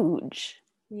 Huge.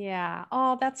 Yeah.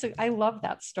 Oh, I love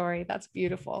that story. That's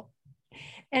beautiful.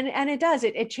 And it does,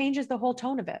 it changes the whole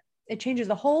tone of it. It changes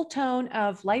the whole tone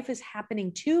of life is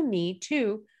happening to me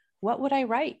to what would I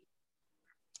write?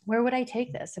 Where would I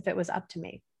take this if it was up to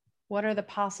me? What are the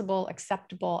possible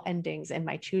acceptable endings in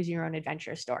my choose your own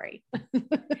adventure story?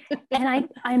 And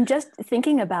I'm just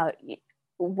thinking about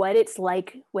what it's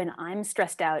like when I'm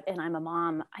stressed out and I'm a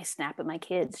mom. I snap at my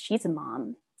kids. She's a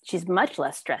mom. She's much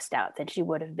less stressed out than she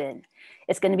would have been.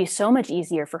 It's going to be so much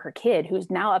easier for her kid,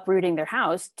 who's now uprooting their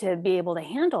house, to be able to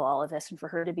handle all of this and for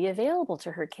her to be available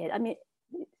to her kid. I mean,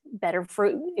 better for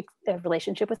a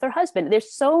relationship with her husband.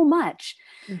 There's so much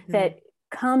that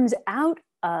comes out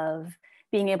of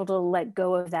being able to let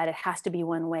go of that. It has to be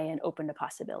one way and open to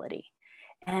possibility.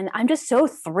 And I'm just so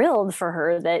thrilled for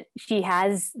her that she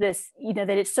has this, that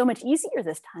it's so much easier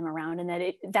this time around, and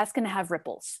that that's going to have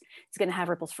ripples. It's going to have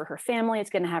ripples for her family. It's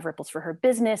going to have ripples for her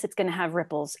business. It's going to have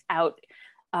ripples out.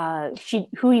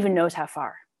 Who even knows how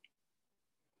far?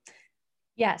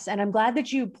 Yes. And I'm glad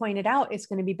that you pointed out it's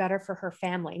going to be better for her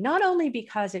family, not only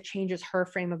because it changes her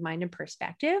frame of mind and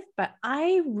perspective, but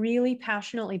I really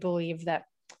passionately believe that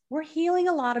we're healing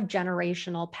a lot of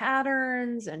generational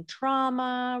patterns and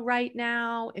trauma right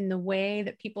now in the way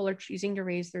that people are choosing to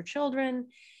raise their children.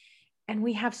 And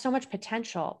we have so much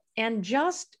potential. And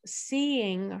just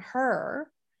seeing her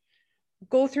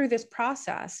go through this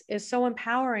process is so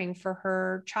empowering for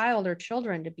her child or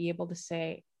children to be able to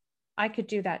say, I could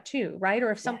do that too, right?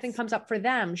 Or if something comes up for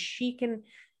them, she can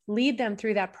lead them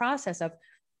through that process of,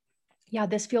 yeah,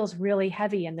 this feels really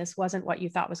heavy and this wasn't what you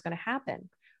thought was going to happen.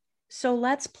 So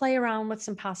let's play around with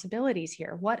some possibilities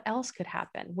here. What else could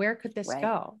happen? Where could this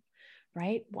go?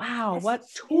 Right? Wow. That's what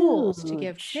tools to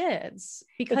give kids?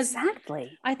 Because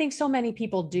I think so many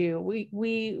people do.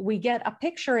 We get a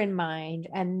picture in mind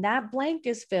and that blank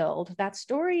is filled. That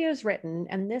story is written.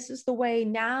 And this is the way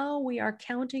now we are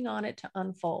counting on it to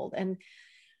unfold. And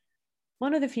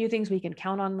one of the few things we can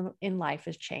count on in life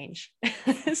is change.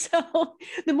 So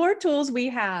the more tools we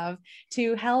have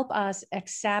to help us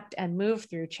accept and move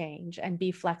through change and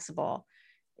be flexible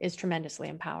is tremendously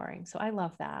empowering. So I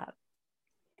love that.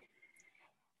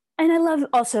 And I love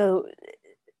also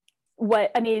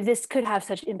this could have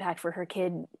such impact for her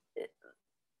kid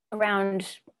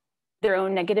around their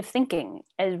own negative thinking.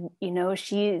 As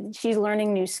she's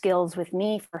learning new skills with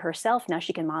me for herself. Now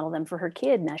she can model them for her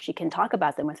kid. Now she can talk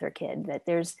about them with her kid.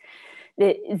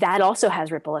 That also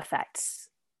has ripple effects.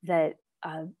 That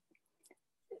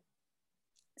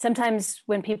sometimes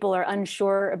when people are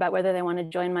unsure about whether they want to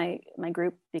join my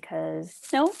group, because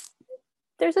no,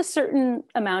 there's a certain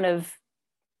amount of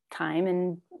time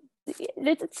and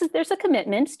there's a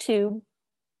commitment to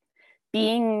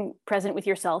being present with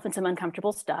yourself and some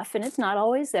uncomfortable stuff. And it's not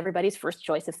always everybody's first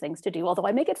choice of things to do. Although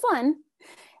I make it fun,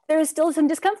 there is still some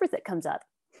discomfort that comes up.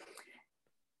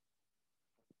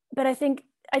 But I think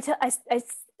I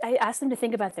ask them to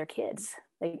think about their kids.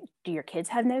 Like, do your kids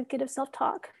have negative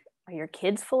self-talk? Are your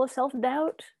kids full of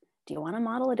self-doubt? Do you want to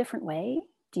model a different way?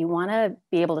 Do you want to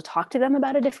be able to talk to them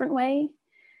about a different way?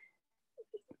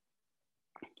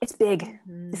 It's big.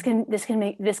 Mm-hmm.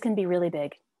 This can be really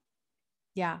big.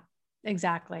 Yeah,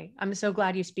 exactly. I'm so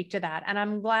glad you speak to that. And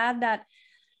I'm glad that,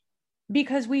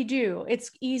 because it's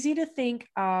easy to think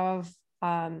of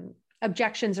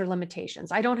objections or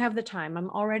limitations. I don't have the time.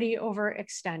 I'm already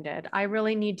overextended. I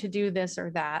really need to do this or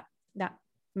that. That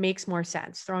makes more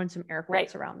sense. Throwing some air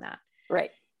quotes around that. Right.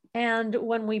 And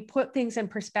when we put things in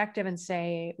perspective and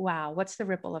say, wow, what's the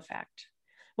ripple effect?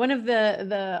 One of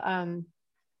the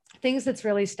things that's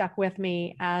really stuck with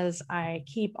me as I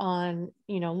keep on,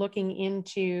 looking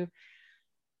into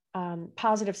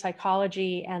positive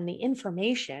psychology and the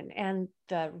information and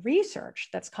the research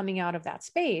that's coming out of that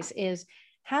space is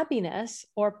happiness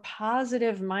or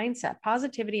positive mindset.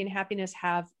 Positivity and happiness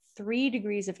have 3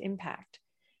 degrees of impact.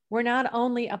 We're not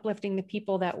only uplifting the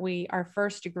people that we are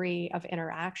first degree of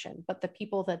interaction, but the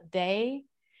people that they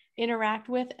interact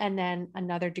with, and then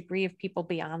another degree of people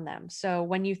beyond them. So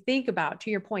when you think about, to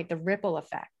your point, the ripple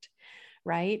effect,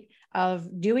 right,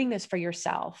 of doing this for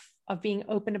yourself, of being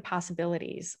open to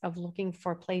possibilities, of looking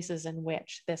for places in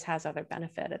which this has other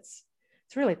benefit, it's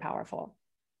really powerful.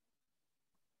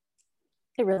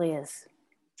 It really is.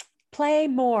 Play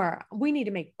more. We need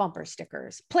to make bumper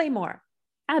stickers. Play more.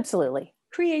 Absolutely.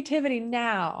 Creativity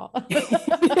now.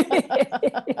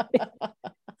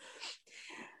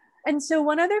 And so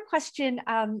one other question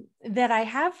that I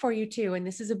have for you too, and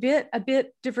this is a bit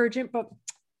divergent, but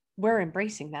we're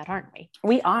embracing that, aren't we?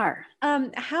 We are.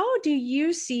 How do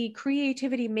you see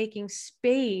creativity making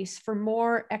space for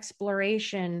more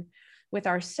exploration with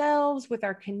ourselves, with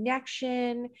our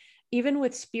connection, even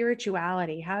with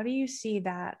spirituality? How do you see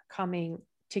that coming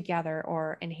together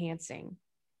or enhancing?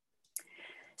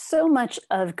 So much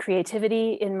of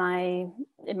creativity in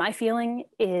my feeling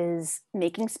is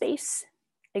making space.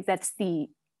 Like that's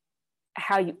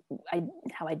how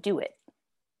I do it.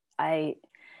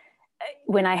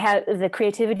 When I have the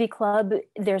creativity club,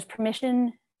 there's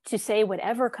permission to say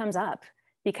whatever comes up,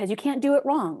 because you can't do it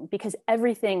wrong, because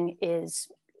everything is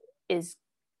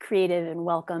creative and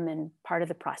welcome and part of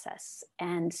the process.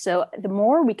 And so the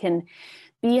more we can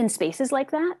be in spaces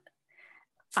like that,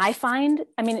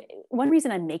 one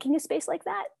reason I'm making a space like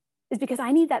that is because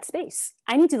I need that space.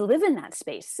 I need to live in that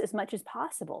space as much as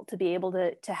possible to be able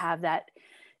to have that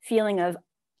feeling of,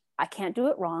 I can't do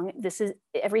it wrong. This is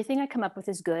everything I come up with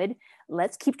is good.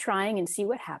 Let's keep trying and see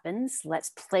what happens.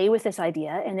 Let's play with this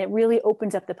idea. And it really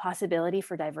opens up the possibility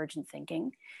for divergent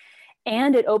thinking.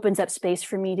 And it opens up space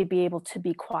for me to be able to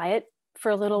be quiet for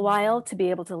a little while, to be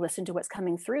able to listen to what's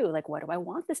coming through. Like, what do I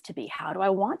want this to be? How do I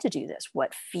want to do this?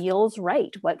 What feels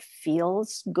right? What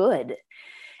feels good?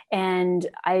 And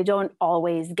I don't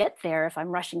always get there if I'm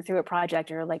rushing through a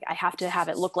project, or like I have to have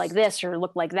it look like this or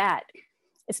look like that.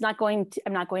 I'm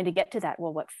not going to get to that.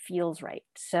 Well, what feels right?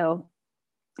 So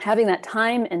having that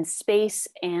time and space,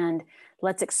 and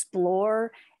let's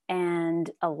explore and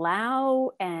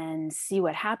allow and see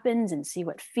what happens and see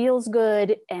what feels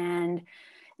good, and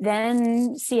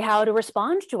then see how to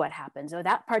respond to what happens. Oh,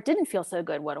 that part didn't feel so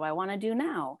good. What do I want to do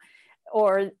now?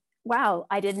 Or, wow,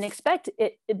 I didn't expect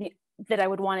that I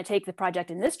would want to take the project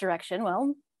in this direction.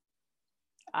 Well,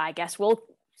 I guess we'll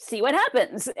see what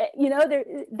happens.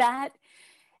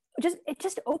 It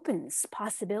just opens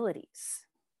possibilities.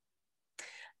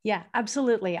 Yeah,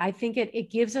 absolutely. I think it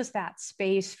gives us that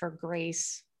space for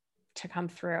grace to come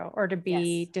through or to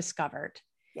be discovered.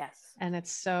 Yes. And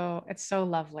it's so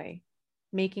lovely.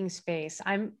 Making space.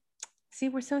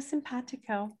 We're so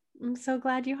simpatico. I'm so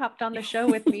glad you hopped on the show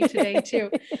with me today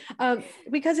too,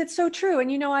 because it's so true.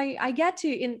 And, I get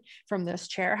to, from this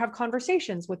chair, have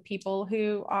conversations with people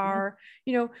who are,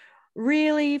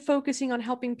 really focusing on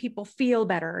helping people feel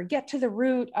better, get to the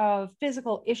root of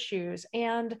physical issues.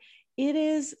 And it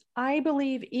is, I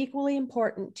believe, equally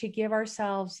important to give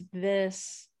ourselves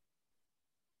this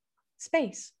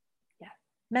space,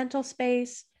 mental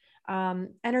space,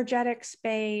 energetic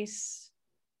space,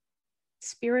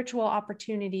 spiritual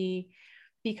opportunity,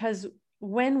 because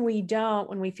when we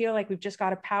feel like we've just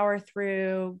got to power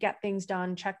through, get things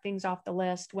done, check things off the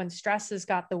list, when stress has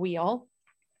got the wheel,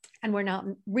 and we're not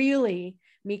really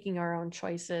making our own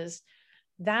choices,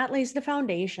 that lays the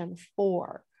foundation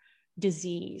for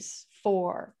disease,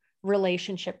 for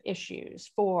relationship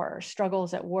issues, for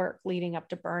struggles at work leading up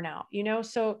to burnout,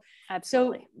 so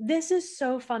Absolutely. So this is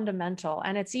so fundamental,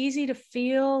 and it's easy to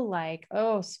feel like,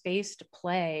 oh, space to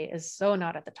play is so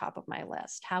not at the top of my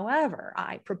list. However,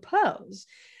 I propose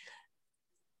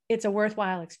it's a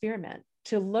worthwhile experiment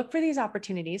to look for these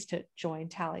opportunities to join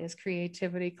Talia's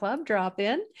Creativity Club, drop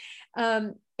in,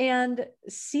 and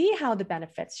see how the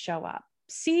benefits show up.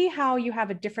 See how you have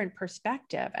a different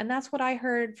perspective. And that's what I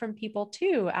heard from people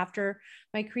too after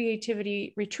my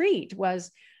creativity retreat,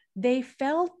 was they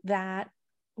felt that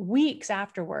weeks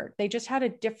afterward, they just had a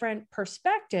different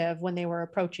perspective when they were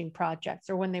approaching projects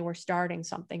or when they were starting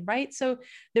something, right? So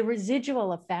the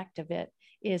residual effect of it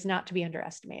is not to be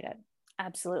underestimated.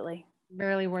 Absolutely.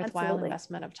 Really worthwhile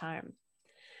investment of time.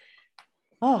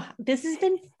 Oh, this has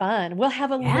been fun. We'll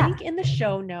have a link in the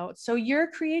show notes. So your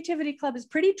Creativity Club is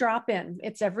pretty drop-in.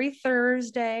 It's every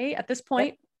Thursday at this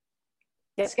point.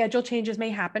 Yep. Schedule changes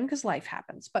may happen because life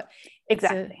happens, but it's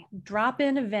a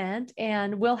drop-in event,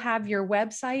 and we'll have your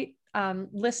website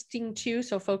listing too,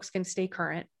 so folks can stay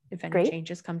current if any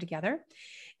changes come together.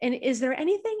 And is there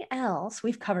anything else?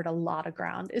 We've covered a lot of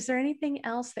ground. Is there anything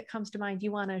else that comes to mind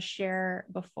you want to share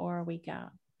before we go?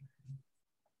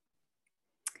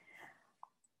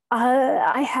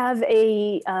 I have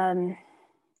a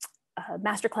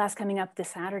masterclass coming up this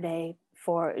Saturday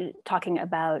for talking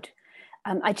about,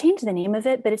 I changed the name of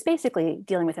it, but it's basically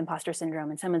dealing with imposter syndrome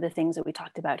and some of the things that we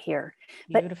talked about here.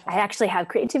 Beautiful. But I actually have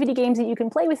creativity games that you can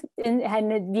play with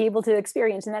and be able to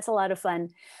experience, and that's a lot of fun.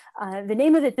 The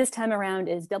name of it this time around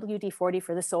is WD-40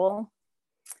 for the Soul.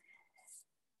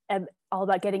 All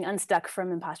about getting unstuck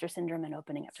from imposter syndrome and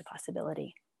opening up to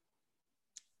possibility.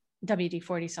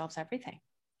 WD-40 solves everything.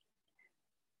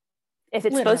 If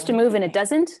it's supposed to move and it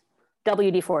doesn't,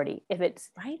 WD-40. If it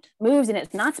moves and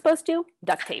it's not supposed to,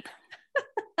 duct tape.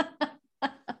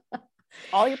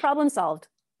 All your problems solved.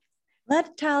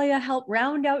 Let Talia help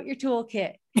round out your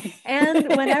toolkit. And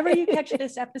whenever you catch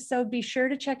this episode, be sure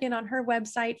to check in on her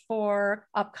website for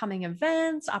upcoming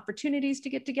events, opportunities to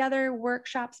get together,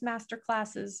 workshops,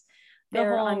 masterclasses.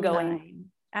 They're ongoing.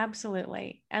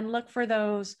 Absolutely. And look for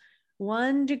those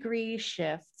 1-degree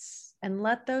shifts and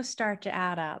let those start to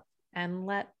add up. And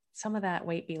let some of that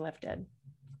weight be lifted.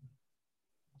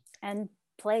 And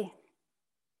play.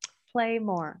 Play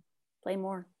more. Play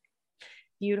more.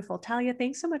 Beautiful. Talia,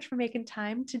 thanks so much for making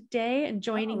time today and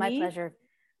joining me. My pleasure.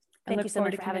 Thank you so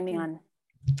much for having me on.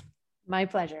 My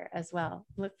pleasure as well.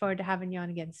 Look forward to having you on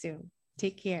again soon.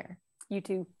 Take care. You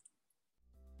too.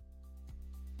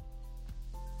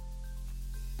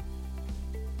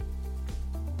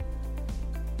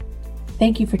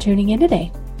 Thank you for tuning in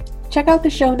today. Check out the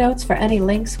show notes for any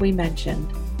links we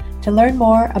mentioned. To learn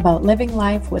more about living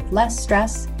life with less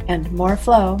stress and more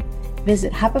flow,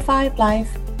 visit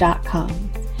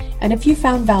happifydlife.com. And if you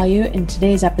found value in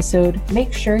today's episode,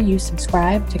 make sure you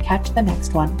subscribe to catch the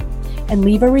next one and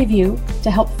leave a review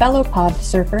to help fellow pod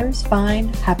surfers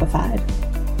find Happified.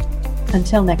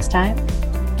 Until next time,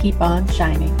 keep on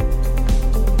shining.